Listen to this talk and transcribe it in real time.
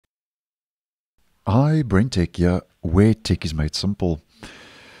Hi, BrenTech here, where tech is made simple.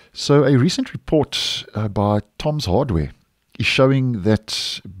 So a recent report by Tom's Hardware is showing that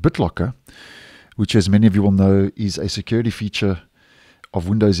BitLocker, which as many of you will know is a security feature of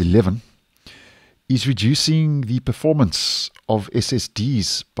Windows 11, is reducing the performance of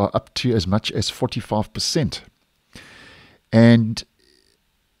SSDs by up to as much as 45%. And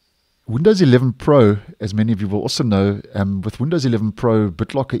Windows 11 Pro, as many of you will also know, with Windows 11 Pro,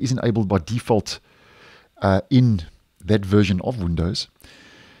 BitLocker is enabled by default in that version of Windows.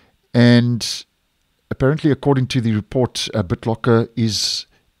 And apparently, according to the report, BitLocker is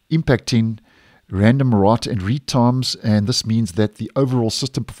impacting random write and read times, and this means that the overall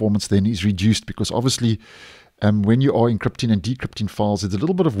system performance then is reduced because obviously when you are encrypting and decrypting files, there's a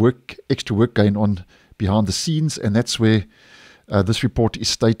little bit of extra work going on behind the scenes, and that's where this report is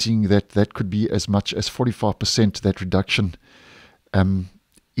stating that that could be as much as 45%, that reduction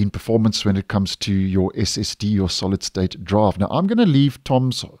in performance when it comes to your SSD or solid state drive. Now, I'm going to leave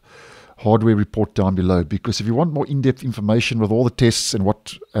Tom's hardware report down below because if you want more in-depth information with all the tests and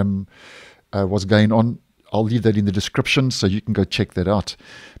what was going on, I'll leave that in the description so you can go check that out.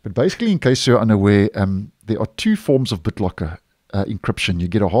 But basically, in case you're unaware, there are two forms of BitLocker encryption. You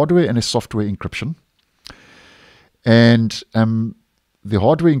get a hardware and a software encryption. And the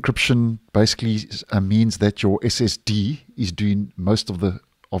hardware encryption basically means that your SSD is doing most of the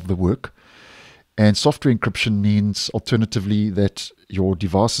work. And software encryption means alternatively that your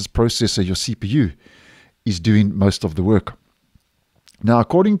device's processor, your CPU, is doing most of the work. Now,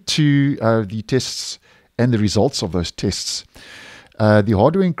 according to the tests and the results of those tests, the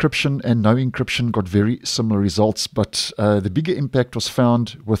hardware encryption and no encryption got very similar results, but the bigger impact was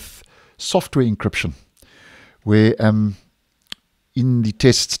found with software encryption, where in the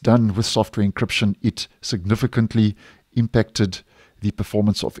tests done with software encryption, it significantly impacted the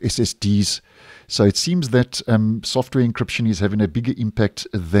performance of SSDs. So it seems that software encryption is having a bigger impact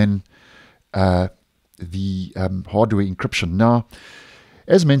than the hardware encryption. Now,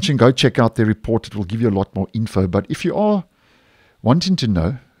 as mentioned, go check out their report. It will give you a lot more info. But if you are wanting to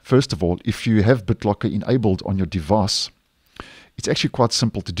know, first of all, if you have BitLocker enabled on your device, it's actually quite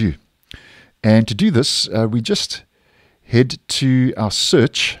simple to do. And to do this, we just head to our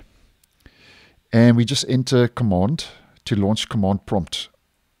search and we just enter command to launch command prompt.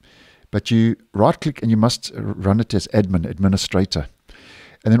 But you right click and you must run it as administrator.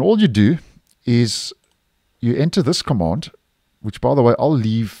 And then all you do is you enter this command, which by the way, I'll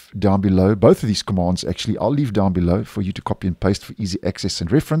leave down below. Both of these commands actually, I'll leave down below for you to copy and paste for easy access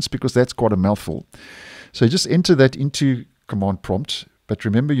and reference because that's quite a mouthful. So just enter that into command prompt. But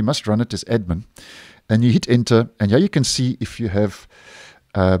remember, you must run it as admin. And you hit enter, and here you can see if you have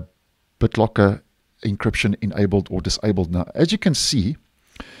BitLocker encryption enabled or disabled. Now, as you can see,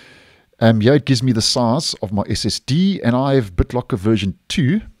 here it gives me the size of my SSD, and I have BitLocker version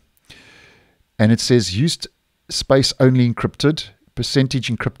 2, and it says used space only encrypted, percentage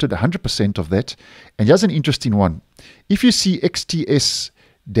encrypted, 100% of that. And here's an interesting one. If you see XTS-AES,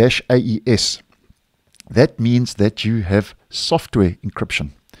 that means that you have software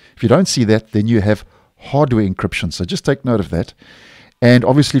encryption. If you don't see that, then you have hardware encryption. So just take note of that. And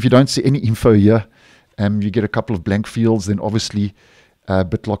obviously, if you don't see any info here, you get a couple of blank fields, then obviously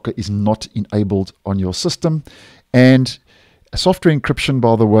BitLocker is not enabled on your system. And software encryption,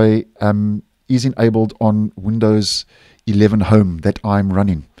 by the way, is enabled on Windows 11 Home that I'm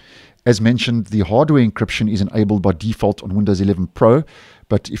running. As mentioned, the hardware encryption is enabled by default on Windows 11 Pro,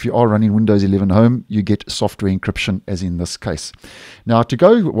 but if you are running Windows 11 Home, you get software encryption as in this case. Now, to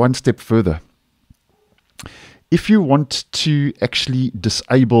go one step further, if you want to actually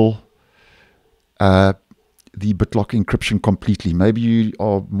disable the BitLocker encryption completely, maybe you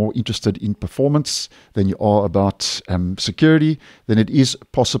are more interested in performance than you are about security, then it is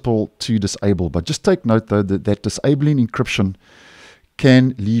possible to disable. But just take note, though, that disabling encryption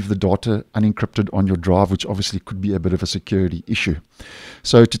can leave the data unencrypted on your drive, which obviously could be a bit of a security issue.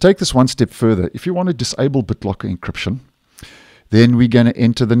 So to take this one step further, if you want to disable BitLocker encryption, then we're going to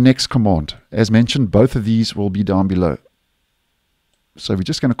enter the next command. As mentioned, both of these will be down below. So we're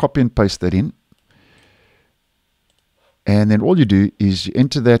just going to copy and paste that in. And then all you do is you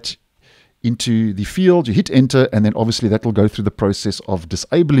enter that into the field, you hit enter, and then obviously that will go through the process of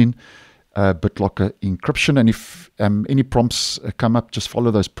disabling BitLocker encryption. And if any prompts come up, just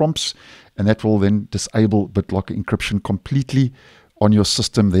follow those prompts, and that will then disable BitLocker encryption completely on your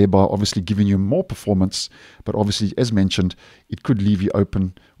system, thereby obviously giving you more performance. But obviously, as mentioned, it could leave you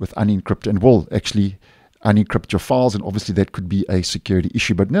open with unencrypted and will actually unencrypt your files, and obviously that could be a security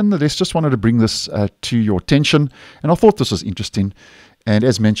issue. But nonetheless, just wanted to bring this to your attention, and I thought this was interesting. And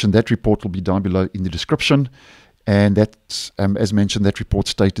as mentioned, that report will be down below in the description. And that, as mentioned, that report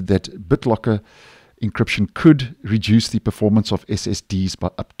stated that BitLocker encryption could reduce the performance of SSDs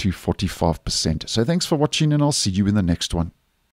by up to 45%. So thanks for watching, and I'll see you in the next one.